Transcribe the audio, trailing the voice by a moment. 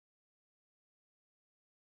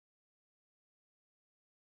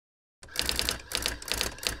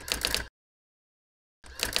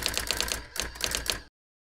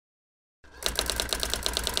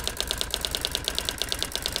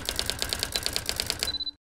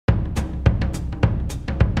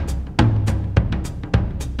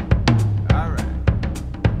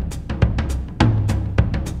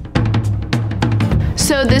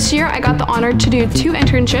this year I got the honor to do 2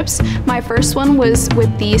 internships. My first one was with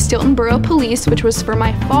the Stilton Borough Police, which was for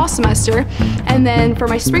my fall semester. And then for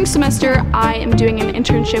my spring semester, I am doing an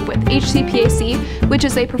internship with HCPAC, which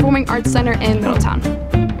is a performing arts center in Middletown.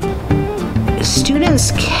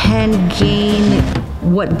 Students can gain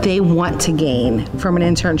what they want to gain from an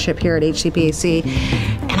internship here at HCPAC.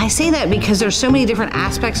 And I say that because there's so many different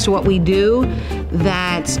aspects to what we do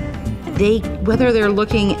that whether they're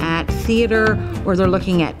looking at theater or they're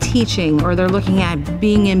looking at teaching or they're looking at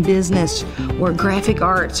being in business or graphic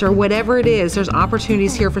arts or whatever it is, there's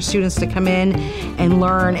opportunities here for students to come in and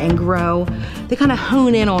learn and grow. They kind of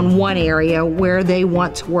hone in on one area where they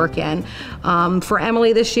want to work in. For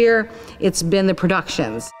Emily this year, it's been the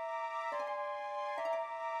productions.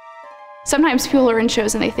 Sometimes people are in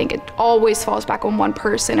shows and they think it always falls back on one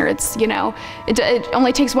person, or it's, you know, it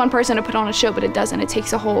only takes one person to put on a show, but it doesn't. It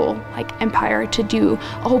takes a whole empire to do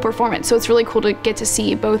a whole performance. So it's really cool to get to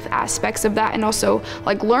see both aspects of that and also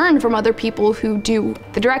learn from other people who do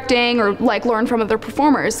the directing or learn from other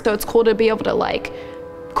performers. So it's cool to be able to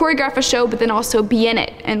choreograph a show, but then also be in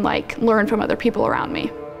it and learn from other people around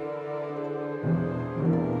me.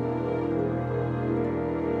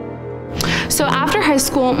 So after high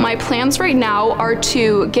school, my plans right now are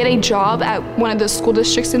to get a job at one of the school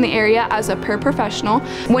districts in the area as a paraprofessional.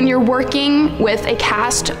 When you're working with a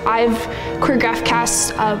cast, I've choreographed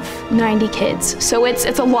casts of 90 kids, so it's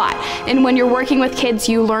a lot. And when you're working with kids,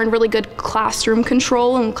 you learn really good classroom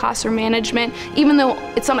control and classroom management. Even though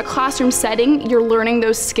it's on a classroom setting, you're learning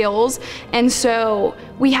those skills. And so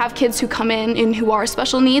we have kids who come in and who are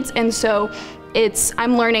special needs, and so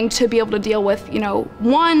I'm learning to be able to deal with,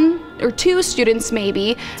 1 or 2 students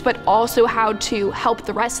maybe, but also how to help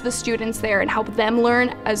the rest of the students there and help them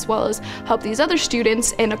learn, as well as help these other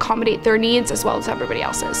students and accommodate their needs as well as everybody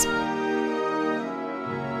else's.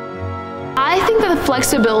 I think that the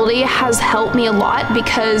flexibility has helped me a lot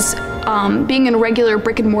because being in a regular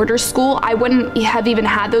brick and mortar school, I wouldn't have even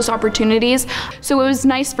had those opportunities. So it was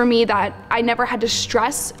nice for me that I never had to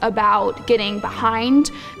stress about getting behind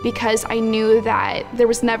because I knew that there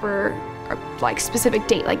was never a specific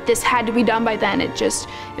date, this had to be done by then. It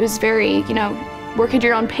was very, work at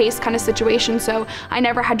your own pace kind of situation. So I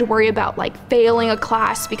never had to worry about failing a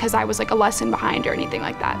class because I was a lesson behind or anything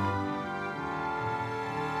like that.